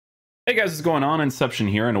Hey guys, what's going on? Inception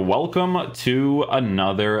here, and welcome to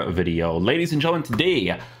another video. Ladies and gentlemen,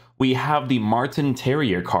 today we have the Martin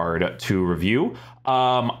Terrier card to review.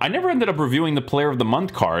 I never ended up reviewing the Player of the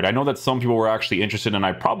Month card. I know that some people were actually interested, and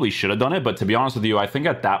I probably should have done it, but to be honest with you, I think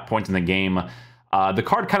at that point in the game, the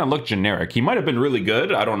card kind of looked generic. He might have been really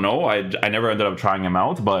good, I don't know. I never ended up trying him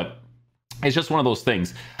out, but it's just one of those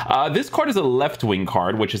things. This card is a left-wing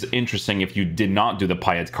card, which is interesting if you did not do the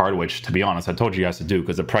Payet card, which, to be honest, I told you guys to do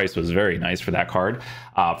because the price was very nice for that card,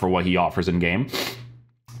 for what he offers in-game.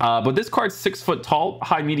 But this card's 6 foot tall,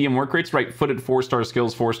 high medium work rates, right-footed, 4-star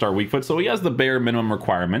skills, 4-star weak foot, so he has the bare minimum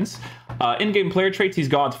requirements. In-game player traits, he's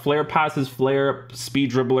got flare passes, flare, speed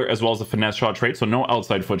dribbler, as well as a finesse shot trait, so no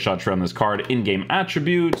outside foot shot trait on this card. In-game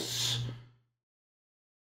attributes...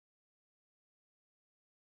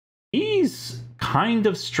 he's kind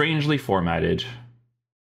of strangely formatted.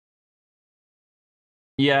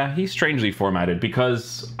 Yeah, he's strangely formatted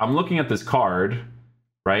because I'm looking at this card,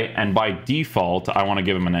 right? And by default, I want to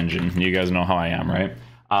give him an engine. You guys know how I am, right?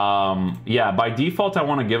 Yeah, by default, I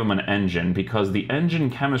want to give him an engine because the engine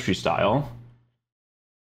chemistry style...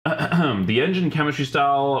 the engine chemistry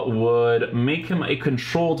style would make him a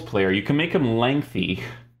controlled player. You can make him lengthy.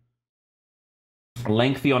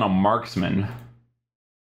 Lengthy on a marksman.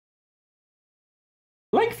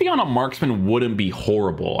 Lengthy on a marksman wouldn't be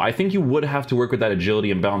horrible. I think you would have to work with that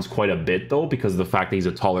agility and balance quite a bit, though, because of the fact that he's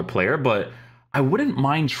a taller player, but I wouldn't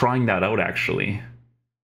mind trying that out, actually.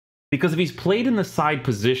 Because if he's played in the side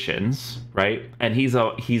positions, right, and he's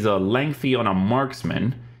a lengthy on a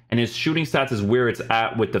marksman, and his shooting stats is where it's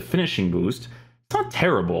at with the finishing boost, it's not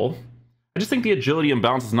terrible. I just think the agility and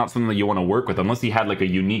balance is not something that you want to work with, unless he had, like, a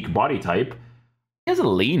unique body type. He has a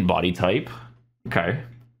lean body type. Okay.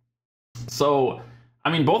 So... I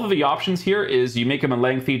mean, both of the options here is you make him a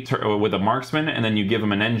lengthy with a marksman, and then you give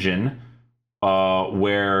him an engine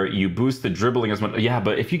where you boost the dribbling as much. Yeah,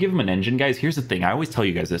 but if you give him an engine, guys, here's the thing. I always tell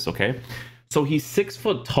you guys this, okay? So he's 6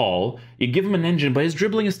 foot tall. You give him an engine, but his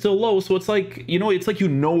dribbling is still low. So it's like, you know,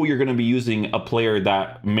 you're going to be using a player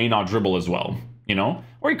that may not dribble as well, you know?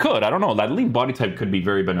 Or he could. I don't know. That lean body type could be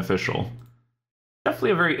very beneficial. Definitely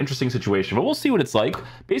a very interesting situation, but we'll see what it's like.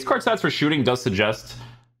 Base card stats for shooting does suggest...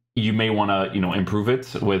 you may want to, you know, improve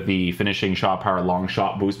it with the finishing shot power long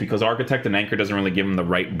shot boost because Architect and Anchor doesn't really give him the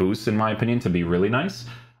right boost, in my opinion, to be really nice.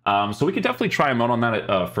 So we could definitely try him out on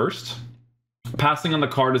that first. Passing on the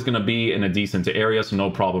card is going to be in a decent area, so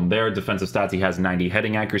no problem there. Defensive stats, he has 90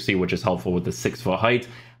 heading accuracy, which is helpful with the 6 foot height.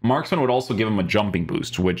 Marksman would also give him a jumping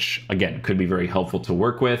boost, which, again, could be very helpful to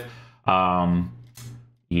work with.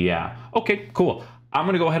 Yeah. Okay, cool. I'm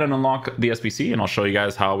going to go ahead and unlock the SBC, and I'll show you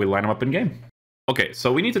guys how we line him up in game. Okay,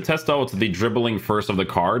 so we need to test out the dribbling first of the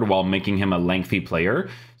card while making him a lengthy player.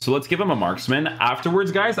 So let's give him a marksman.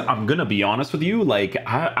 Afterwards, guys, I'm going to be honest with you. Like,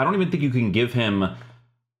 I don't even think you can give him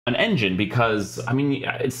an engine because, I mean,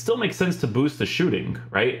 it still makes sense to boost the shooting,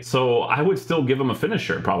 right? So I would still give him a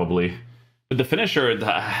finisher, probably. But the finisher,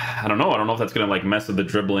 I don't know. I don't know if that's going to, like, mess with the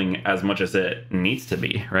dribbling as much as it needs to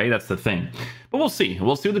be, right? That's the thing. But we'll see.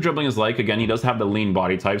 We'll see what the dribbling is like. Again, he does have the lean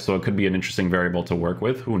body type, so it could be an interesting variable to work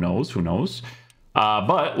with. Who knows? Who knows?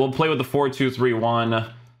 But we'll play with the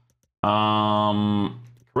 4-2-3-1.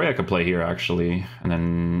 Correa could play here, actually. And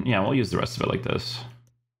then, yeah, we'll use the rest of it like this.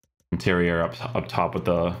 Interior up top with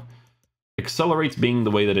the accelerates being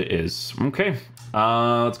the way that it is. Okay.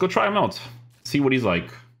 Let's go try him out. See what he's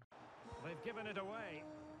like. They've given it away.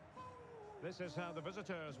 This is how the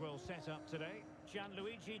visitors will set up today.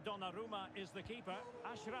 Gianluigi Donnarumma is the keeper.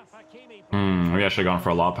 Ashraf Hakimi. Maybe I should have gone for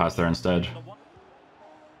a lob pass there instead.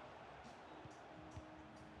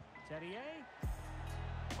 Terrier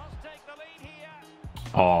must take the lead here.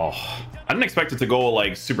 Oh, I didn't expect it to go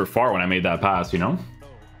like super far when I made that pass, you know?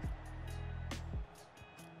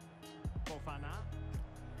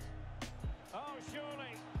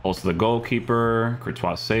 Also the goalkeeper,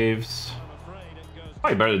 Courtois saves.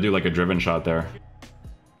 Probably better to do like a driven shot there.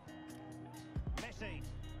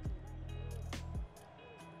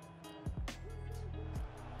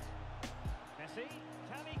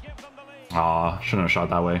 Aw, shouldn't have shot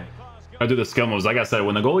that way. Gotta do the skill moves. Like I said,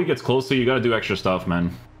 when the goalie gets close to you, you gotta do extra stuff,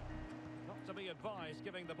 man.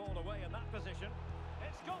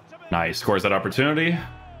 Nice, scores that opportunity.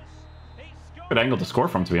 Good angle to score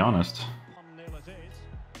from, to be honest.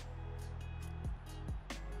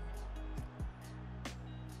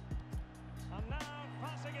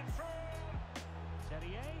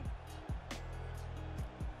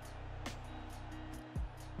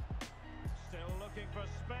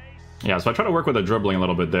 Yeah, so I try to work with the dribbling a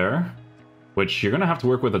little bit there, which you're going to have to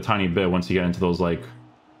work with a tiny bit once you get into those, like,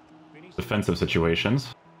 defensive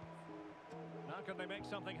situations. Now can they make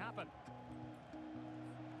something happen.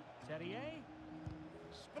 Terrier.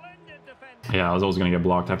 Splendid defense. Yeah, I was always gonna get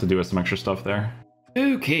blocked. I have to do some extra stuff there.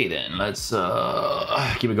 Okay, then let's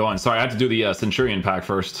keep it going. Sorry, I had to do the Centurion pack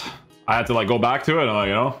first. I had to like go back to it,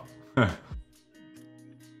 you know.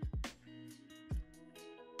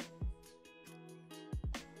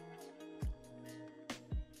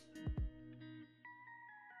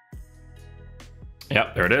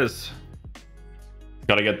 Yep, there it is.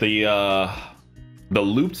 Gotta get the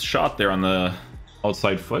looped shot there on the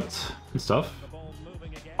outside foot and stuff.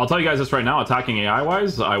 I'll tell you guys this right now, attacking AI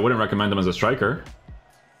wise, I wouldn't recommend him as a striker.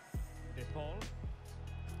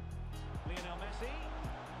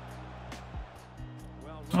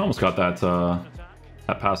 I almost got that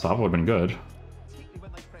that pass off, would have been good.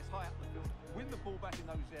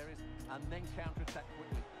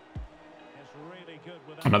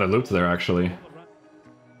 Another loop there actually.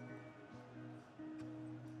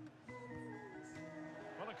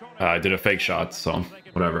 I did a fake shot, so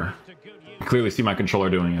whatever. I clearly see my controller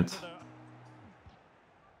doing it.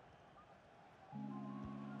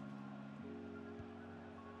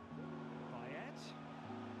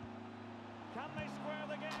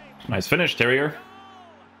 Nice finish, Terrier.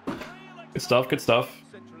 Good stuff, good stuff.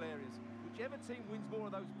 Whichever team wins more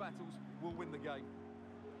of those battles will win the game.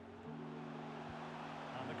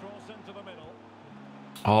 And the cross into the middle.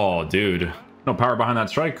 Oh, dude. No power behind that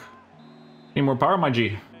strike. Need more power, my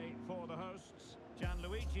G. For the hosts,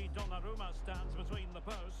 Gianluigi Donnarumma stands between the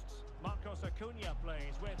posts. Marcos Acuna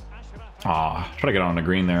plays with Ashraf. Aw, try to get on the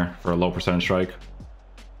green there for a low percentage strike.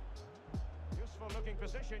 Useful looking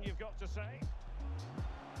position, you've got to say.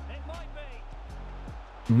 It might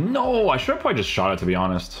be. No, I should have probably just shot it, to be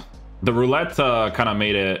honest. The roulette kind of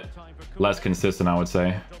made it less consistent, I would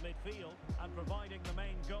say. Midfield and providing the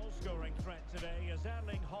main goal-scoring threat today is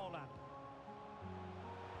Erling Haaland.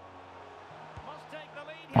 Must take the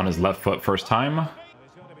lead On his left foot first time. He's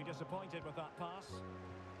going to be disappointed with that pass.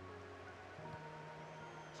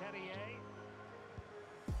 Terrier.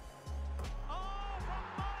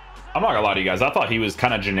 I'm not gonna lie to you guys, I thought he was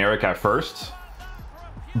kind of generic at first.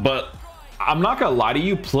 But I'm not gonna lie to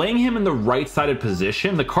you, playing him in the right-sided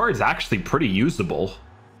position, the card's actually pretty usable.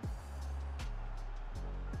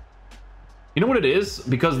 You know what it is?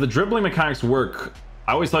 Because the dribbling mechanics work,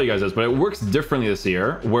 I always tell you guys this, but it works differently this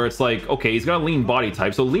year, where it's like, okay, he's got a lean body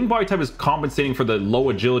type, so lean body type is compensating for the low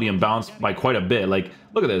agility and bounce by quite a bit. Like,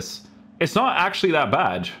 look at this. It's not actually that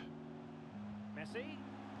bad. Messi.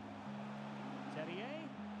 Terrier.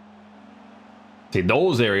 See,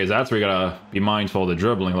 those areas, that's where you gotta be mindful of the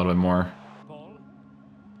dribbling a little bit more. Paul.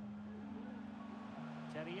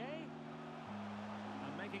 Terrier.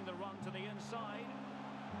 And making the run to the inside.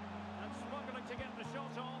 And struggling to get the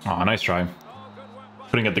shot off. Oh, nice try. Oh, good work by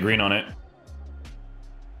Couldn't get the green on it.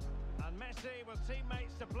 And Messi with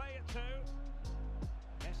teammates to play it to.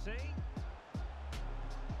 Messi.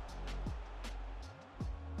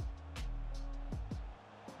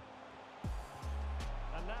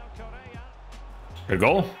 And now Correa. Good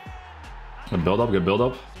goal. Good build up, good build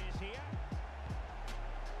up. Is here.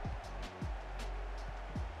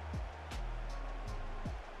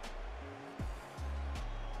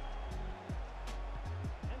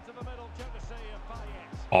 Into the middle, courtesy of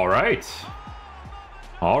Payet. All right.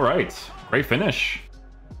 All right. Great finish.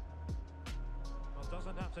 Well,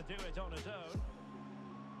 doesn't have to do it on his own.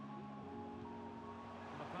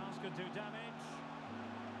 The pass could do damage.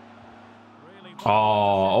 Really.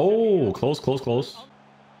 Oh, close, close, close.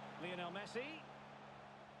 Lionel Messi.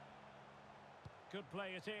 Could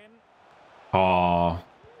play it in. I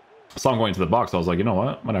saw him going to the box. I was like, you know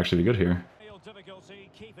what? Might actually be good here. Real difficulty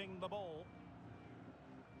keeping the ball.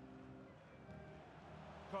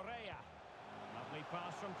 Correa. Lovely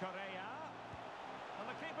pass from Correa. And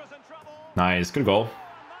the keeper's in trouble. Nice. Good goal. And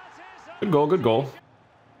that is a Good goal, good goal.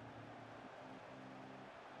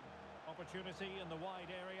 opportunity in the wide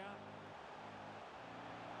area.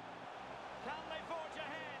 Can they forge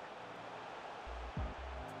ahead?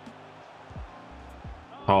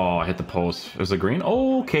 Oh, I hit the post. There's a green.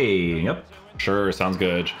 Okay. Yep. Sure. Sounds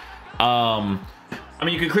good. I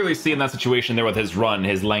mean, you can clearly see in that situation there with his run,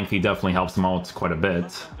 his length, he definitely helps him out quite a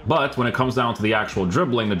bit. But when it comes down to the actual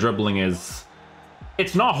dribbling, the dribbling is...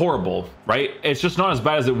 It's not horrible, right? It's just not as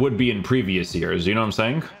bad as it would be in previous years. You know what I'm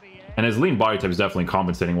saying? And his lean body type is definitely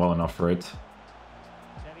compensating well enough for it.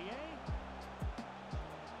 Terrier.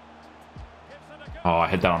 Gives it a go. Oh, I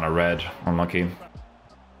hit that on a red. Unlucky. And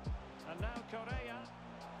now Correa.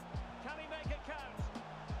 Can he make it count?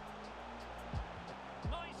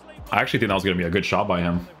 Nicely. I actually think that was going to be a good shot by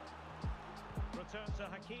him. Return to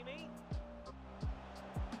Hakimi.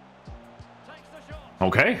 Takes the shot.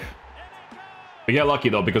 Okay. In it goes. We get lucky,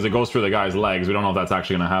 though, because it goes through the guy's legs. We don't know if that's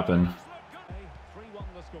actually going to happen. 3-1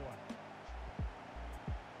 the score.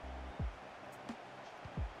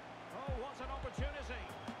 Oh, what an opportunity.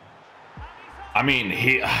 I mean,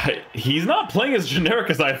 he's not playing as generic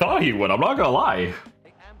as I thought he would. I'm not going to lie. And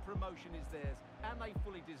promotion is theirs, and they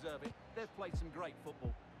fully deserve it. They've played some great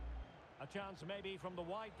football. A chance maybe from the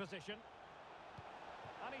wide position.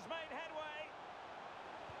 And he's made headway.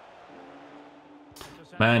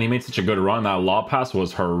 Man, he made such a good run. That lob pass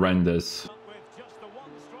was horrendous. With just the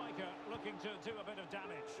one striker looking to do a bit of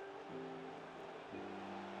damage.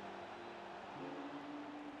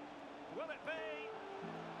 Will it be?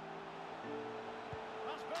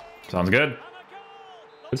 Must be. Sounds good. And a goal.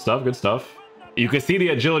 Good stuff, good stuff. You can see the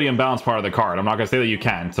agility and balance part of the card. I'm not going to say that you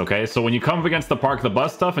can't, okay? So when you come up against the park the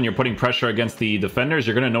bus stuff and you're putting pressure against the defenders,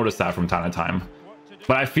 you're going to notice that from time to time.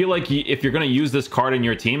 But I feel like if you're going to use this card in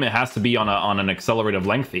your team, it has to be on an accelerative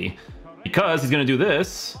lengthy. Because he's going to do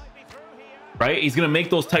this, right? He's going to make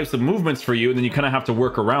those types of movements for you, and then you kind of have to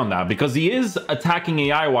work around that. Because he is attacking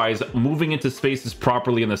AI-wise, moving into spaces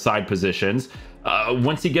properly in the side positions.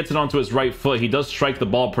 Once he gets it onto his right foot, he does strike the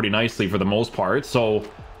ball pretty nicely for the most part. So,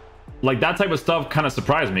 like, that type of stuff kind of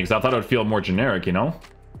surprised me, because I thought it would feel more generic, you know?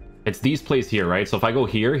 It's these plays here, right? So if I go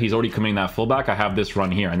here, he's already coming that fullback. I have this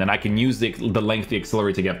run here, and then I can use the length, the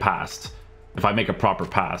accelerate to get past if I make a proper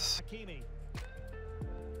pass. Terrier.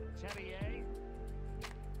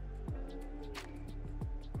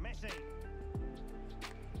 Messi.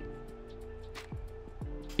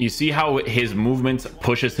 You see how his movement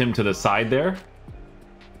pushes him to the side there?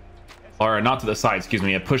 Or not to the side, excuse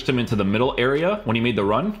me. It pushed him into the middle area when he made the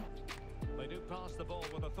run. They do pass the ball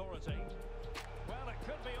with authority. Well, it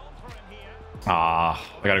could be on for him here. Ah,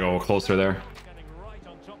 I gotta go closer there. Getting right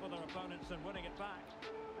on top of their opponents and winning it back.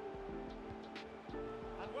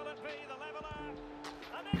 And will it be the leveler?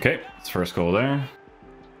 And Okay, it's first goal there.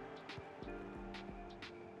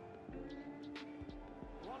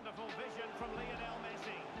 wonderful vision from Lionel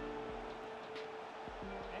Messi.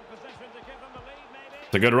 In position to give them the lead, maybe.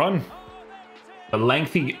 It's a good run. Oh, there it is. The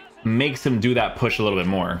lengthy makes him do that push a little bit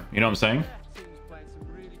more. You know what I'm saying? Teams playing some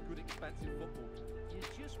really good expansive football.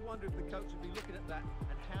 You just wonder if the coach will be looking at that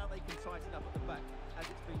and how they can tighten up at the back, as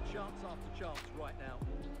it's been chance after chance right now.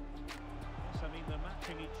 Yes, I mean, they're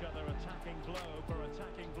matching each other, attacking blow for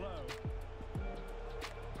attacking blow.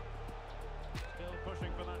 Still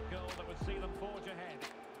pushing for that goal that would see them forge ahead.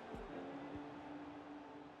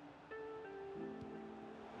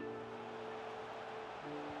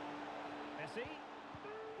 Messi.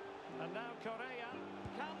 And now Correa.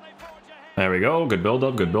 Can they forge ahead? There we go. Good build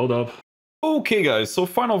up, good build up. Okay, guys, so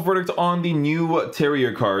final verdict on the new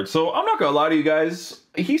Terrier card. So I'm not gonna lie to you guys,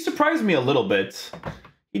 he surprised me a little bit.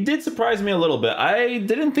 He did surprise me a little bit. I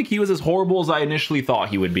didn't think he was as horrible as I initially thought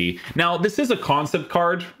he would be. Now, this is a concept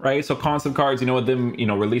card, right? So concept cards, you know, with them, you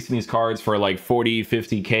know, releasing these cards for like 40,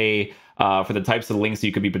 50K for the types of links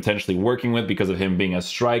you could be potentially working with because of him being a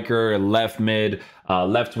striker, left mid,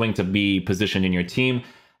 left wing to be positioned in your team.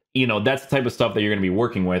 You know, that's the type of stuff that you're gonna be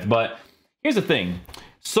working with. But here's the thing.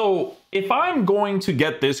 So if I'm going to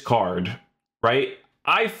get this card, right,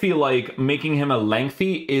 I feel like making him a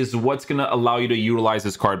lengthy is what's going to allow you to utilize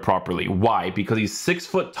this card properly. Why? Because he's 6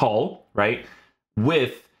 foot tall, right,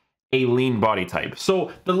 with a lean body type.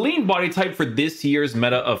 So the lean body type for this year's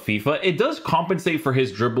meta of FIFA, it does compensate for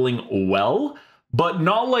his dribbling well, but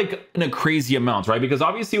not like in a crazy amount, right? Because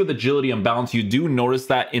obviously with agility and balance, you do notice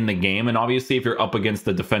that in the game. And obviously if you're up against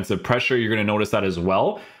the defensive pressure, you're going to notice that as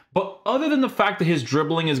well. But other than the fact that his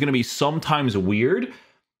dribbling is going to be sometimes weird,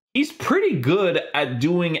 he's pretty good at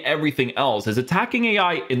doing everything else. His attacking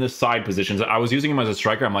AI in the side positions, I was using him as a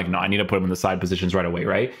striker. I'm like, no, I need to put him in the side positions right away,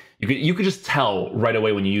 right? You could just tell right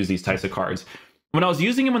away when you use these types of cards. When I was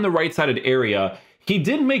using him in the right-sided area, he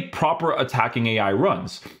did make proper attacking AI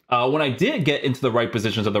runs. When I did get into the right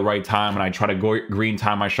positions at the right time and I try to go green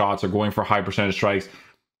time my shots or going for high percentage strikes,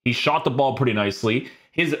 he shot the ball pretty nicely.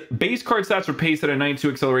 His base card stats were paced at a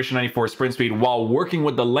 92 acceleration, 94 sprint speed, while working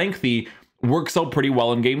with the lengthy works out pretty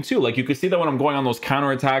well in game 2. Like you can see that when I'm going on those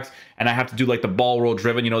counter attacks and I have to do like the ball roll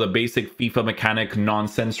driven, you know, the basic FIFA mechanic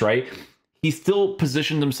nonsense, right? He still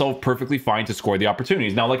positioned himself perfectly fine to score the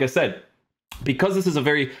opportunities. Now, like I said, because this is a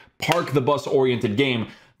very park the bus oriented game,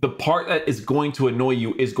 the part that is going to annoy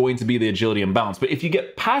you is going to be the agility and balance. But if you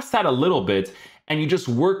get past that a little bit and you just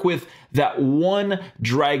work with that one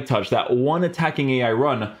drag touch, that one attacking AI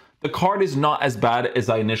run, the card is not as bad as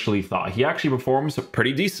I initially thought. He actually performs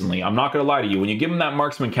pretty decently. I'm not going to lie to you. When you give him that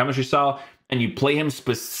marksman chemistry style and you play him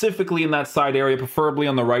specifically in that side area, preferably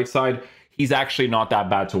on the right side, he's actually not that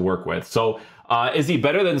bad to work with. So Is he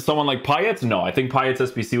better than someone like Payet? No, I think Payet's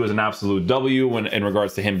SBC was an absolute W when, in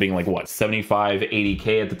regards to him being like, what, 75,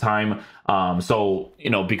 80K at the time. So, you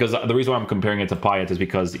know, because the reason why I'm comparing it to Payet is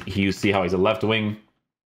because you see how he's a left wing.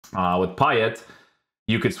 With Payet,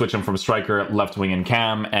 you could switch him from striker, left wing, and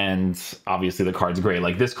cam, and obviously the card's great.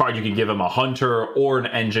 Like this card, you can give him a hunter or an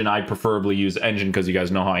engine. I preferably use engine because you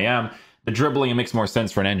guys know how I am. The dribbling, it makes more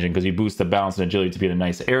sense for an engine because you boost the balance and agility to be in a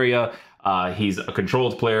nice area. He's a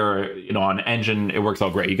controlled player, you know, on engine, it works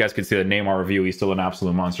out great. You guys can see the Neymar review. He's still an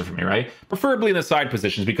absolute monster for me, right? Preferably in the side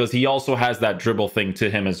positions because he also has that dribble thing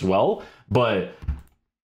to him as well. But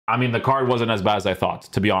I mean, the card wasn't as bad as I thought,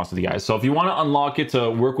 to be honest with you guys. So if you want to unlock it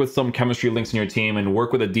to work with some chemistry links in your team and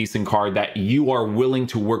work with a decent card that you are willing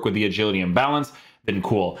to work with the agility and balance, then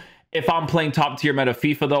cool. If I'm playing top tier meta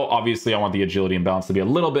FIFA though, obviously I want the agility and balance to be a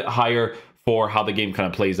little bit higher for how the game kind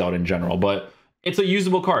of plays out in general. But it's a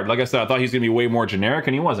usable card. Like I said, I thought he was going to be way more generic,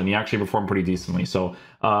 and he wasn't. He actually performed pretty decently. So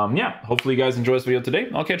yeah, hopefully you guys enjoy this video today.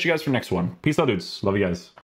 I'll catch you guys for the next one. Peace out, dudes. Love you guys.